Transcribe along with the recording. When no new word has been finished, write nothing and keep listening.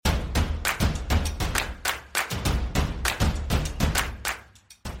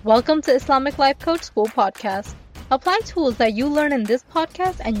Welcome to Islamic Life Coach School Podcast. Apply tools that you learn in this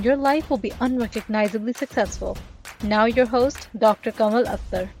podcast and your life will be unrecognizably successful. Now your host, Dr. Kamal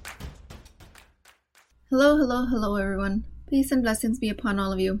Akhtar. Hello everyone. Peace and blessings be upon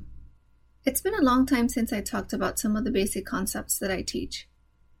all of you. It's been a long time since I talked about some of the basic concepts that I teach.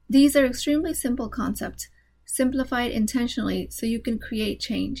 These are extremely simple concepts, simplified intentionally so you can create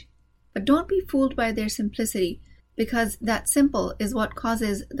change. But don't be fooled by their simplicity, because that simple is what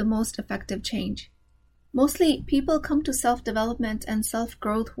causes the most effective change. Mostly, people come to self-development and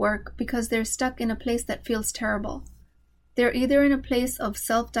self-growth work because they're stuck in a place that feels terrible. They're either in a place of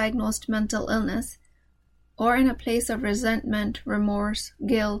self-diagnosed mental illness or in a place of resentment, remorse,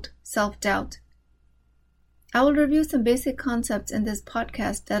 guilt, self-doubt. I will review some basic concepts in this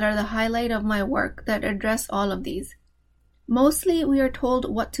podcast that are the highlight of my work that address all of these. Mostly, we are told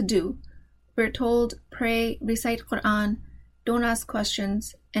what to do. We're told, pray, recite Quran, don't ask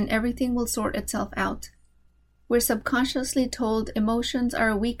questions, and everything will sort itself out. We're subconsciously told emotions are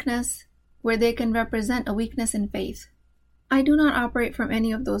a weakness, where they can represent a weakness in faith. I do not operate from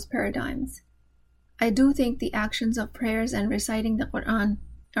any of those paradigms. I do think the actions of prayers and reciting the Quran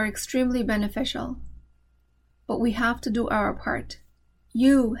are extremely beneficial. But we have to do our part.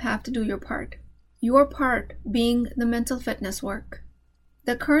 You have to do your part. Your part being the mental fitness work.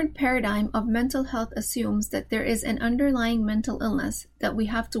 The current paradigm of mental health assumes that there is an underlying mental illness that we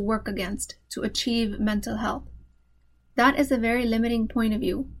have to work against to achieve mental health. That is a very limiting point of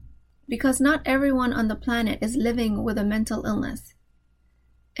view, because not everyone on the planet is living with a mental illness.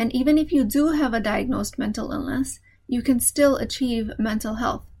 And even if you do have a diagnosed mental illness, you can still achieve mental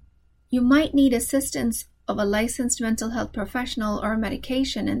health. You might need assistance of a licensed mental health professional or a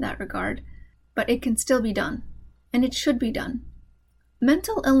medication in that regard, but it can still be done, and it should be done.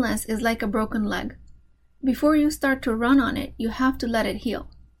 Mental illness is like a broken leg. Before you start to run on it, you have to let it heal.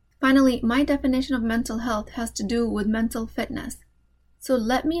 Finally, my definition of mental health has to do with mental fitness. So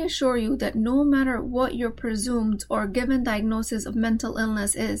let me assure you that no matter what your presumed or given diagnosis of mental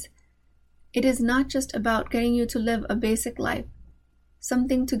illness is, it is not just about getting you to live a basic life,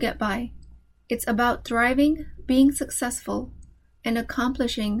 something to get by. It's about thriving, being successful, and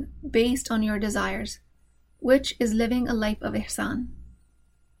accomplishing based on your desires, which is living a life of ihsan.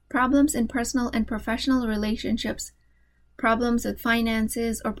 Problems in personal and professional relationships, problems with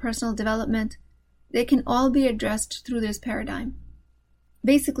finances or personal development, they can all be addressed through this paradigm.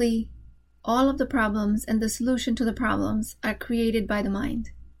 Basically, all of the problems and the solution to the problems are created by the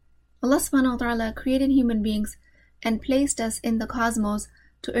mind. Allah subhanahu wa ta'ala created human beings and placed us in the cosmos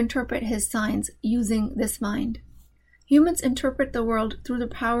to interpret His signs using this mind. Humans interpret the world through the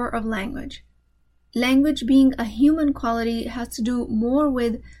power of language. Language, being a human quality, has to do more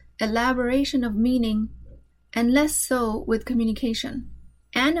with elaboration of meaning and less so with communication.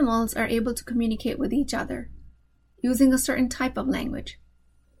 Animals are able to communicate with each other using a certain type of language.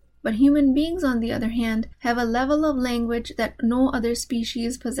 But human beings, on the other hand, have a level of language that no other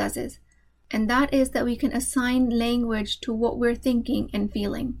species possesses, and that is that we can assign language to what we're thinking and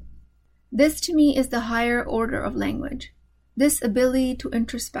feeling. This to me is the higher order of language. This ability to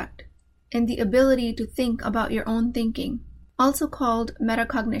introspect and the ability to think about your own thinking, also called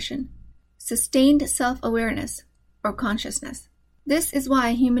metacognition, sustained self-awareness, or consciousness. This is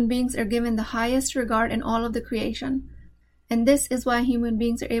why human beings are given the highest regard in all of the creation, and this is why human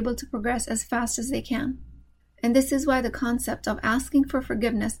beings are able to progress as fast as they can. And this is why the concept of asking for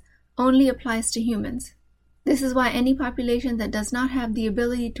forgiveness only applies to humans. This is why any population that does not have the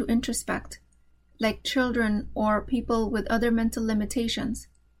ability to introspect, like children or people with other mental limitations,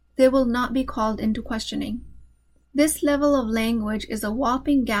 they will not be called into questioning. This level of language is a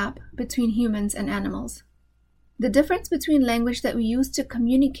whopping gap between humans and animals. The difference between language that we use to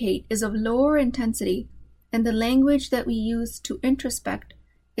communicate is of lower intensity, and the language that we use to introspect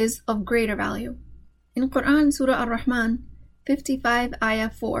is of greater value. In Quran, Surah Ar-Rahman, 55 Ayah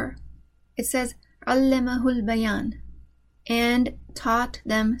 4, it says, "Allamahul bayan," and taught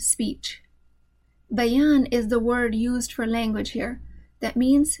them speech. Bayan is the word used for language here that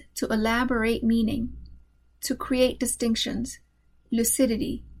means to elaborate meaning, to create distinctions,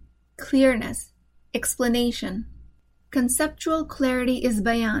 lucidity, clearness, explanation. Conceptual clarity is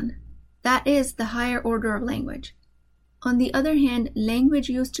bayan. That is the higher order of language. On the other hand, language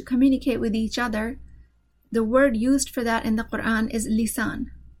used to communicate with each other, the word used for that in the Quran is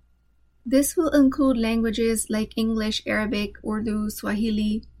lisan. This will include languages like English, Arabic, Urdu,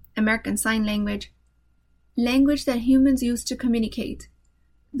 Swahili, American Sign Language, language that humans use to communicate.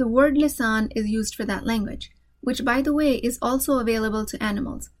 The word lisan is used for that language, which, by the way, is also available to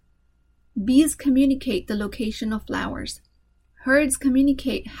animals. Bees communicate the location of flowers. Herds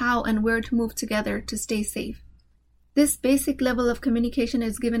communicate how and where to move together to stay safe. This basic level of communication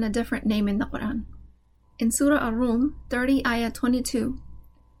is given a different name in the Quran. In Surah Ar-Rum 30 ayah 22,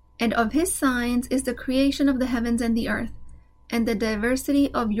 "And of his signs is the creation of the heavens and the earth, and the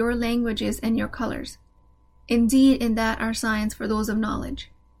diversity of your languages and your colors. Indeed, in that are signs for those of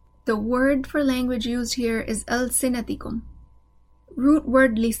knowledge." The word for language used here is al-sinatikum, root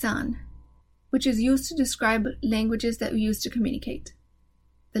word lisan, which is used to describe languages that we use to communicate.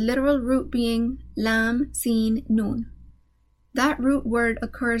 The literal root being lam, sin, nun. That root word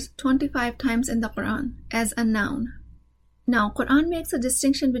occurs 25 times in the Quran as a noun. Now, Quran makes a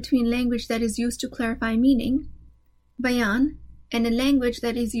distinction between language that is used to clarify meaning, bayan, and a language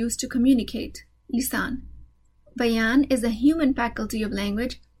that is used to communicate, lisan. Bayan is a human faculty of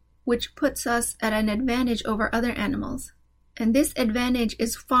language, which puts us at an advantage over other animals. And this advantage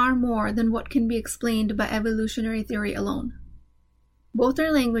is far more than what can be explained by evolutionary theory alone. Both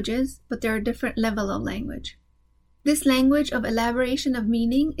are languages, but they're a different level of language. This language of elaboration of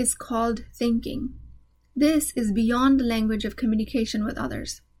meaning is called thinking. This is beyond the language of communication with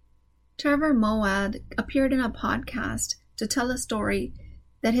others. Trevor Moawad appeared in a podcast to tell a story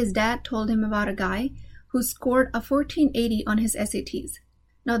that his dad told him about a guy who scored a 1480 on his SATs.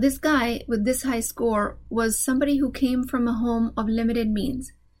 Now, this guy with this high score was somebody who came from a home of limited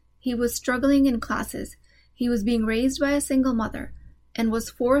means. He was struggling in classes. He was being raised by a single mother and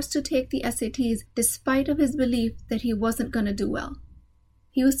was forced to take the SATs despite of his belief that he wasn't going to do well.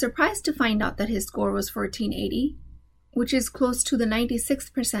 He was surprised to find out that his score was 1480, which is close to the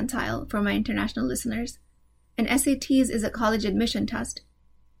 96th percentile for my international listeners. And SATs is a college admission test.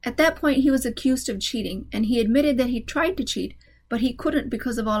 At that point, he was accused of cheating, and he admitted that he tried to cheat, but he couldn't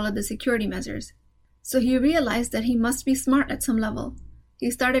because of all of the security measures. So he realized that he must be smart at some level. He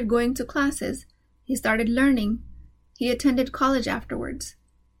started going to classes. He started learning. He attended college afterwards.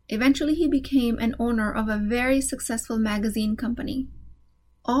 Eventually, he became an owner of a very successful magazine company.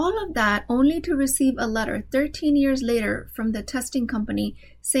 All of that only to receive a letter 13 years later from the testing company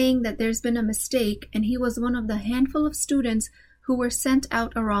saying that there's been a mistake and he was one of the handful of students who were sent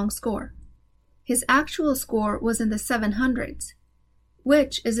out a wrong score. His actual score was in the 700s,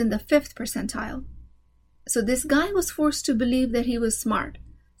 which is in the 5th percentile. So this guy was forced to believe that he was smart,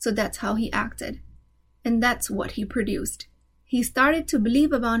 so that's how he acted. And that's what he produced. He started to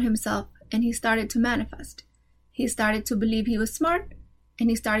believe about himself and he started to manifest. He started to believe he was smart and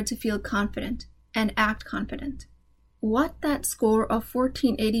he started to feel confident and act confident. What that score of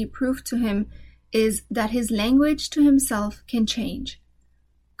 1480 proved to him is that his language to himself can change.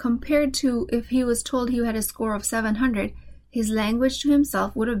 Compared to if he was told he had a score of 700, his language to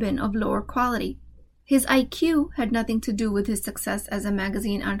himself would have been of lower quality. His IQ had nothing to do with his success as a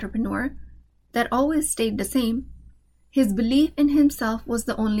magazine entrepreneur. That always stayed the same. His belief in himself was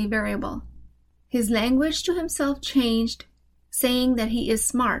the only variable. His language to himself changed, saying that he is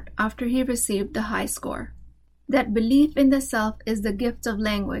smart after he received the high score. That belief in the self is the gift of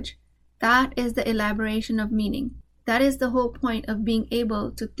language. That is the elaboration of meaning. That is the whole point of being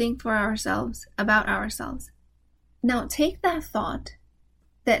able to think for ourselves, about ourselves. Now take that thought,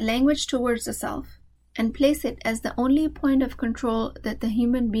 that language towards the self, and place it as the only point of control that the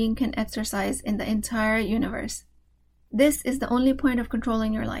human being can exercise in the entire universe. This is the only point of control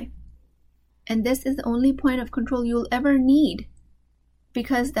in your life. And this is the only point of control you'll ever need,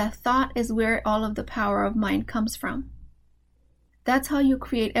 because that thought is where all of the power of mind comes from. That's how you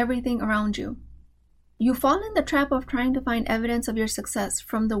create everything around you. You fall in the trap of trying to find evidence of your success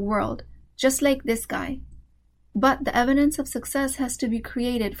from the world, just like this guy. But the evidence of success has to be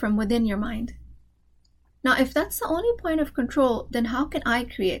created from within your mind. Now, if that's the only point of control, then how can I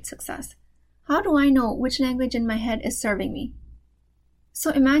create success? How do I know which language in my head is serving me? So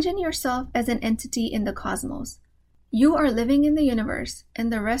imagine yourself as an entity in the cosmos. You are living in the universe,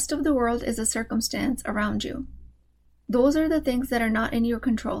 and the rest of the world is a circumstance around you. Those are the things that are not in your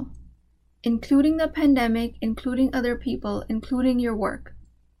control, including the pandemic, including other people, including your work.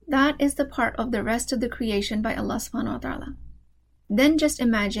 That is the part of the rest of the creation by Allah subhanahu wa ta'ala. Then just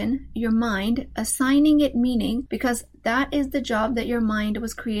imagine your mind assigning it meaning, because that is the job that your mind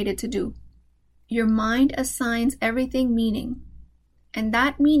was created to do. Your mind assigns everything meaning, and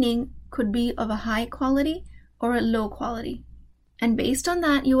that meaning could be of a high quality or a low quality. And based on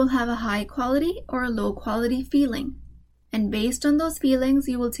that, you will have a high quality or a low quality feeling. And based on those feelings,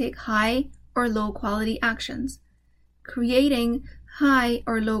 you will take high or low quality actions, creating high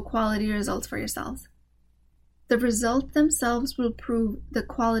or low quality results for yourselves. The results themselves will prove the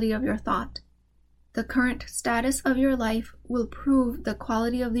quality of your thought. The current status of your life will prove the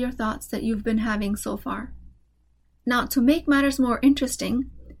quality of your thoughts that you've been having so far. Now, to make matters more interesting,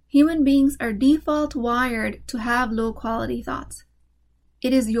 human beings are default wired to have low-quality thoughts.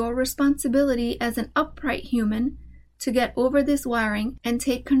 It is your responsibility as an upright human to get over this wiring and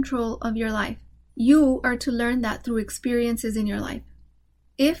take control of your life. You are to learn that through experiences in your life.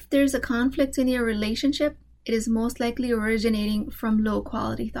 If there's a conflict in your relationship, it is most likely originating from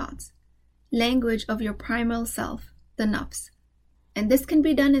low-quality thoughts. Language of your primal self, the nafs. And this can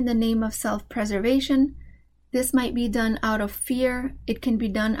be done in the name of self-preservation. This might be done out of fear. It can be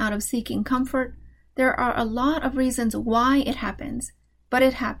done out of seeking comfort. There are a lot of reasons why it happens, but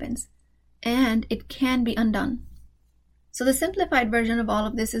it happens, and it can be undone. So the simplified version of all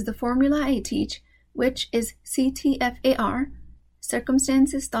of this is the formula I teach, which is CTFAR,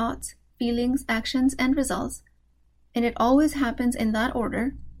 circumstances, thoughts, feelings, actions, and results. And it always happens in that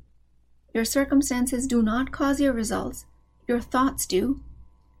order. Your circumstances do not cause your results. Your thoughts do.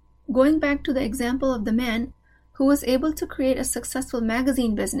 Going back to the example of the man who was able to create a successful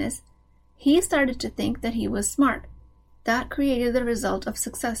magazine business, he started to think that he was smart. That created the result of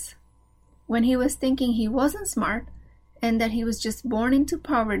success. When he was thinking he wasn't smart and that he was just born into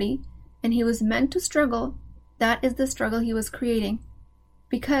poverty and he was meant to struggle, that is the struggle he was creating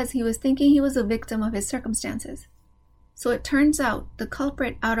because he was thinking he was a victim of his circumstances. So it turns out the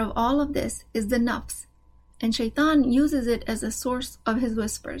culprit out of all of this is the nafs, and shaitan uses it as a source of his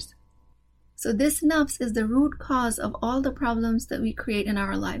whispers. So this nafs is the root cause of all the problems that we create in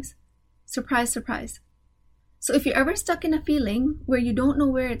our lives. Surprise, surprise. So if you're ever stuck in a feeling where you don't know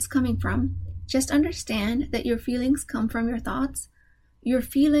where it's coming from, just understand that your feelings come from your thoughts. Your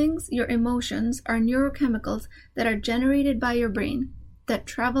feelings, your emotions are neurochemicals that are generated by your brain, that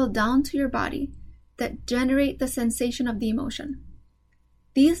travel down to your body, that generate the sensation of the emotion.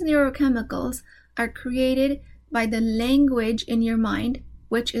 These neurochemicals are created by the language in your mind,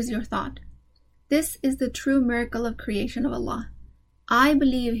 which is your thought. This is the true miracle of creation of Allah. I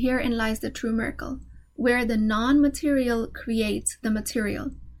believe herein lies the true miracle, where the non-material creates the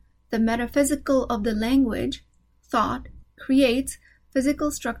material. The metaphysical of the language, thought, creates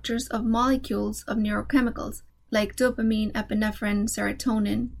physical structures of molecules of neurochemicals, like dopamine, epinephrine,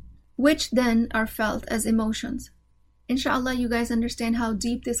 serotonin, which then are felt as emotions. Inshallah, you guys understand how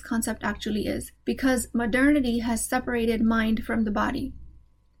deep this concept actually is, because modernity has separated mind from the body.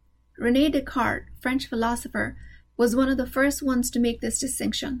 René Descartes, French philosopher, was one of the first ones to make this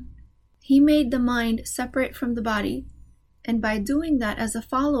distinction. He made the mind separate from the body, and by doing that as a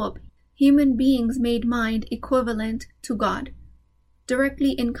follow-up, human beings made mind equivalent to God,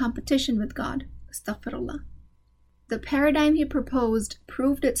 directly in competition with God. Astaghfirullah. The paradigm he proposed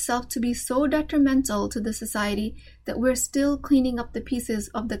proved itself to be so detrimental to the society that we're still cleaning up the pieces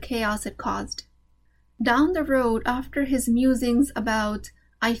of the chaos it caused. Down the road, after his musings about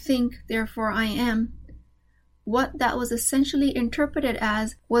I think, therefore I am, what that was essentially interpreted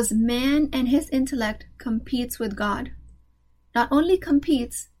as was man and his intellect competes with God. Not only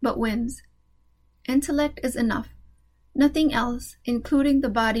competes, but wins. Intellect is enough. Nothing else, including the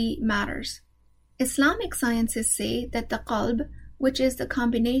body, matters. Islamic sciences say that the qalb, which is the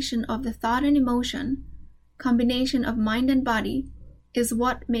combination of the thought and emotion, combination of mind and body, is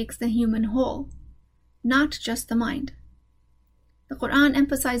what makes the human whole, not just the mind. The Quran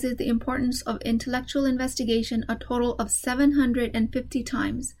emphasizes the importance of intellectual investigation a total of 750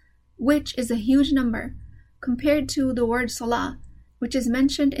 times, which is a huge number compared to the word salah, which is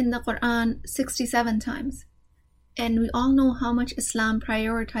mentioned in the Quran 67 times. And we all know how much Islam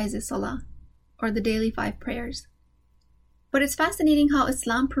prioritizes salah, or the daily 5 prayers. But it's fascinating how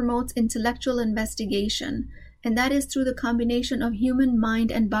Islam promotes intellectual investigation, and that is through the combination of human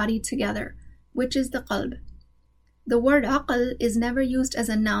mind and body together, which is the qalb. The word aql is never used as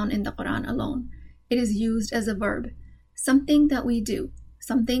a noun in the Quran alone. It is used as a verb, something that we do,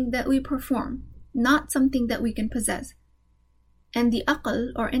 something that we perform, not something that we can possess. And the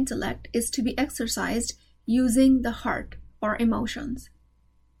aql, or intellect, is to be exercised using the heart, or emotions.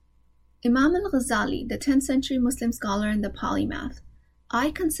 Imam al-Ghazali, the 10th century Muslim scholar and the polymath,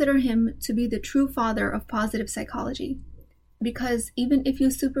 I consider him to be the true father of positive psychology, because even if you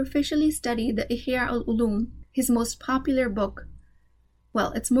superficially study the Ihya al-Ulum, his most popular book,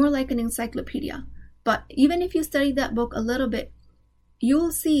 well, it's more like an encyclopedia, but even if you study that book a little bit,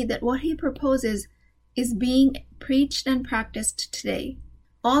 you'll see that what he proposes is being preached and practiced today,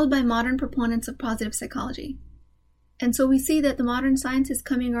 all by modern proponents of positive psychology. And so we see that the modern science is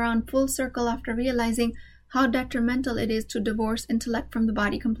coming around full circle after realizing how detrimental it is to divorce intellect from the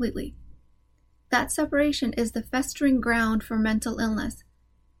body completely. That separation is the festering ground for mental illness.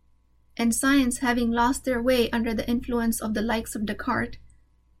 And science, having lost their way under the influence of the likes of Descartes,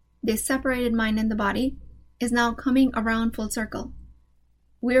 they separated mind and the body, is now coming around full circle.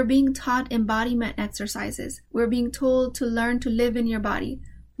 We're being taught embodiment exercises. We're being told to learn to live in your body,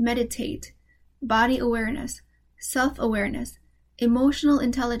 meditate, body awareness, self-awareness, emotional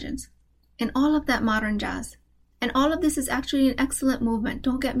intelligence, and all of that modern jazz. And all of this is actually an excellent movement,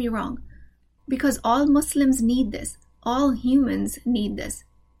 don't get me wrong, because all Muslims need this. All humans need this.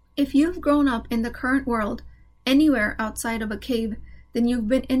 If you've grown up in the current world, anywhere outside of a cave, then you've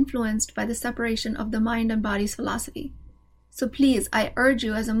been influenced by the separation of the mind and body's philosophy. So please, I urge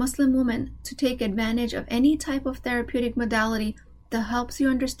you as a Muslim woman to take advantage of any type of therapeutic modality that helps you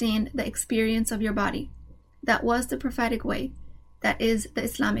understand the experience of your body. That was the prophetic way. That is the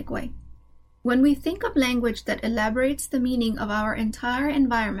Islamic way. When we think of language that elaborates the meaning of our entire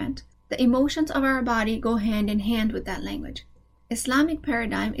environment, the emotions of our body go hand in hand with that language. Islamic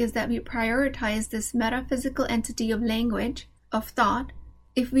paradigm is that we prioritize this metaphysical entity of language, of thought,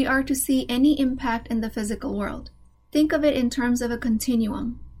 if we are to see any impact in the physical world. Think of it in terms of a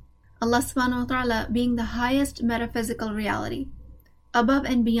continuum. Allah subhanahu wa ta'ala being the highest metaphysical reality, above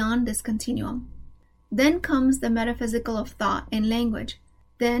and beyond this continuum. Then comes the metaphysical of thought and language.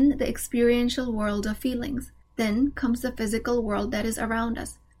 Then the experiential world of feelings. Then comes the physical world that is around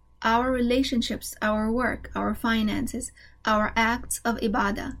us. Our relationships, our work, our finances, our acts of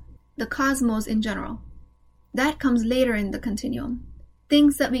ibadah, the cosmos in general. That comes later in the continuum.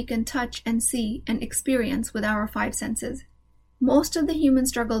 Things that we can touch and see and experience with our five senses. Most of the human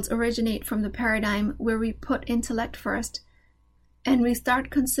struggles originate from the paradigm where we put intellect first, and we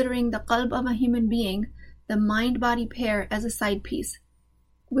start considering the qalb of a human being, the mind-body pair, as a side piece.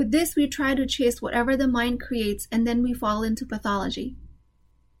 With this, we try to chase whatever the mind creates, and then we fall into pathology.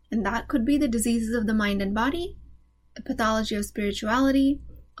 And that could be the diseases of the mind and body, the pathology of spirituality,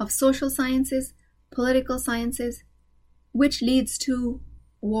 of social sciences, political sciences, which leads to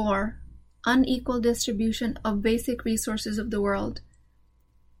war, unequal distribution of basic resources of the world,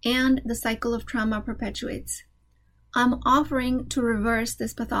 and the cycle of trauma perpetuates. I'm offering to reverse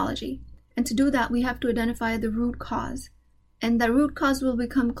this pathology, and to do that we have to identify the root cause, and the root cause will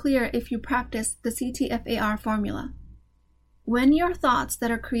become clear if you practice the CTFAR formula. When your thoughts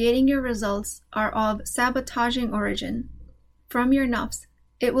that are creating your results are of sabotaging origin from your nafs,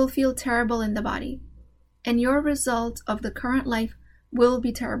 it will feel terrible in the body, and your result of the current life will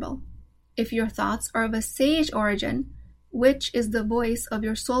be terrible. If your thoughts are of a sage origin, which is the voice of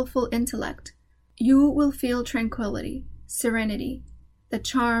your soulful intellect, you will feel tranquility, serenity, the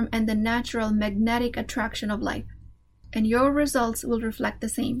charm and the natural magnetic attraction of life, and your results will reflect the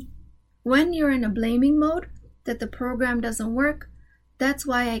same. When you're in a blaming mode, that the program doesn't work, that's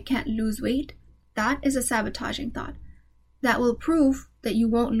why I can't lose weight, that is a sabotaging thought. That will prove that you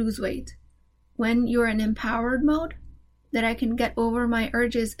won't lose weight. When you're in empowered mode, that I can get over my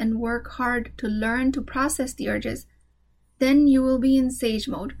urges and work hard to learn to process the urges, then you will be in sage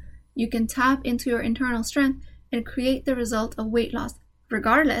mode. You can tap into your internal strength and create the result of weight loss,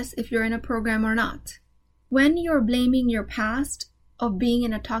 regardless if you're in a program or not. When you're blaming your past of being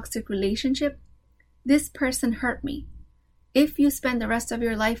in a toxic relationship, this person hurt me. If you spend the rest of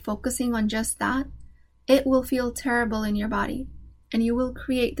your life focusing on just that, it will feel terrible in your body, and you will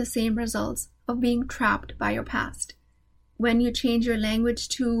create the same results of being trapped by your past. When you change your language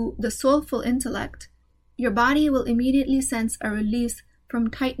to the soulful intellect, your body will immediately sense a release from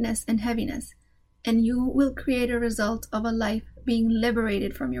tightness and heaviness, and you will create a result of a life being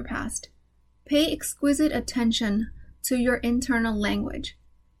liberated from your past. Pay exquisite attention to your internal language,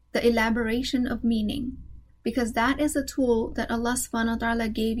 the elaboration of meaning, because that is a tool that Allah subhanahu wa ta'ala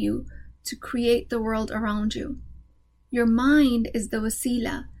gave you to create the world around you. Your mind is the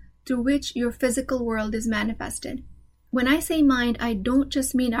wasila through which your physical world is manifested. When I say mind, I don't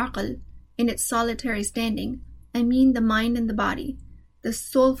just mean aql in its solitary standing. I mean the mind and the body, the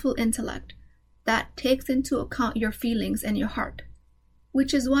soulful intellect that takes into account your feelings and your heart,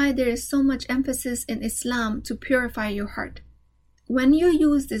 which is why there is so much emphasis in Islam to purify your heart. When you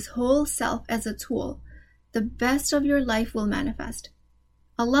use this whole self as a tool, the best of your life will manifest.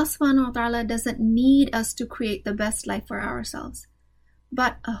 Allah subhanahu wa ta'ala doesn't need us to create the best life for ourselves,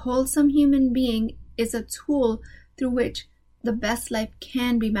 but a wholesome human being is a tool through which the best life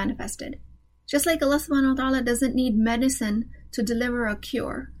can be manifested. Just like Allah subhanahu wa ta'ala doesn't need medicine to deliver a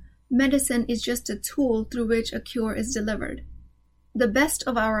cure, medicine is just a tool through which a cure is delivered. The best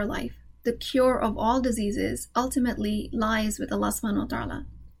of our life, the cure of all diseases, ultimately lies with Allah subhanahu wa ta'ala.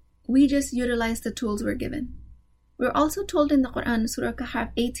 We just utilize the tools we're given. We're also told in the Quran, Surah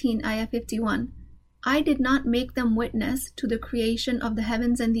Kahf 18, Ayah 51, I did not make them witness to the creation of the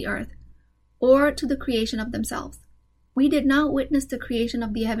heavens and the earth, or to the creation of themselves. We did not witness the creation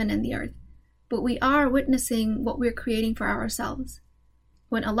of the heaven and the earth. but we are witnessing what we're creating for ourselves.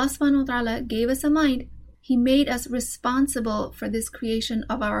 When Allah subhanahu wa ta'ala gave us a mind, He made us responsible for this creation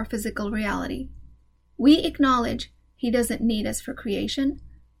of our physical reality. We acknowledge He doesn't need us for creation.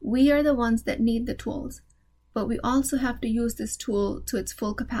 We are the ones that need the tools, but we also have to use this tool to its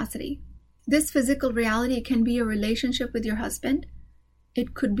full capacity. This physical reality can be a relationship with your husband.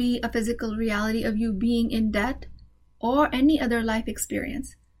 It could be a physical reality of you being in debt or any other life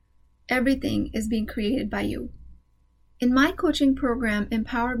experience. Everything is being created by you. In my coaching program,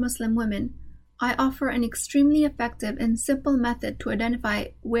 Empowered Muslim Women, I offer an extremely effective and simple method to identify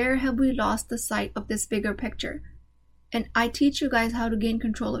where have we lost the sight of this bigger picture. And I teach you guys how to gain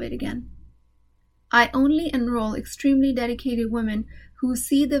control of it again. I only enroll extremely dedicated women who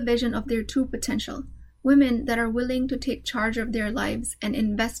see the vision of their true potential, women that are willing to take charge of their lives and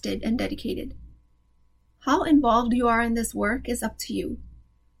invested and dedicated. How involved you are in this work is up to you.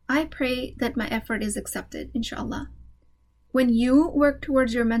 I pray that my effort is accepted, inshallah. When you work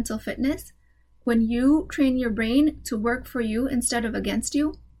towards your mental fitness, when you train your brain to work for you instead of against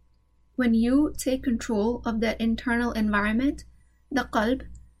you, when you take control of that internal environment, the qalb,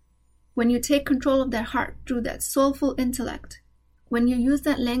 when you take control of that heart through that soulful intellect, when you use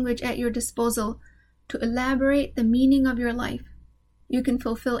that language at your disposal to elaborate the meaning of your life, you can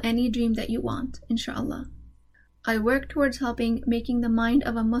fulfill any dream that you want, inshallah. I work towards making the mind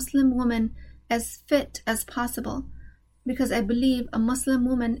of a Muslim woman as fit as possible, because I believe a Muslim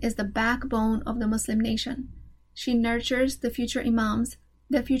woman is the backbone of the Muslim nation. She nurtures the future imams,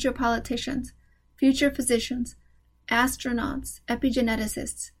 the future politicians, future physicians, astronauts,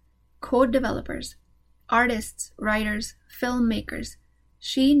 epigeneticists, code developers, artists, writers, filmmakers.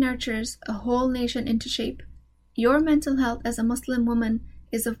 She nurtures a whole nation into shape. Your mental health as a Muslim woman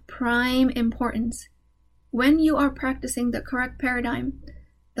is of prime importance. When you are practicing the correct paradigm,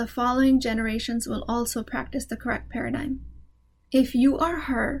 the following generations will also practice the correct paradigm. If you are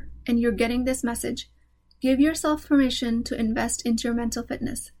her and you're getting this message, give yourself permission to invest into your mental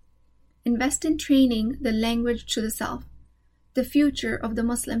fitness. Invest in training the language to the self. The future of the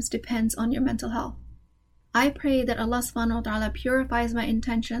Muslims depends on your mental health. I pray that Allah subhanahu wa ta'ala purifies my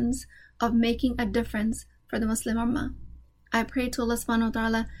intentions of making a difference for the Muslim Ummah. I pray to Allah subhanahu wa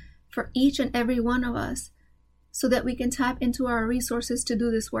ta'ala for each and every one of us so that we can tap into our resources to do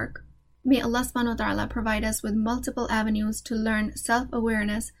this work. May Allah subhanahu wa ta'ala provide us with multiple avenues to learn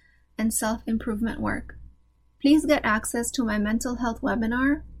self-awareness and self-improvement work. Please get access to my mental health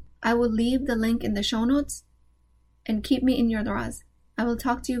webinar. I will leave the link in the show notes, and keep me in your du'as. I will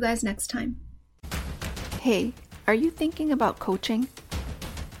talk to you guys next time. Hey, are you thinking about coaching?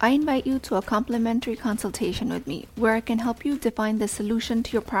 I invite you to a complimentary consultation with me where I can help you define the solution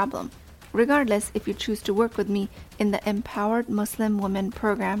to your problem, regardless if you choose to work with me in the Empowered Muslim Women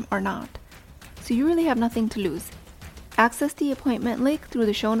program or not. So you really have nothing to lose. Access the appointment link through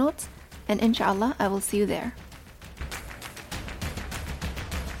the show notes, and inshallah, I will see you there.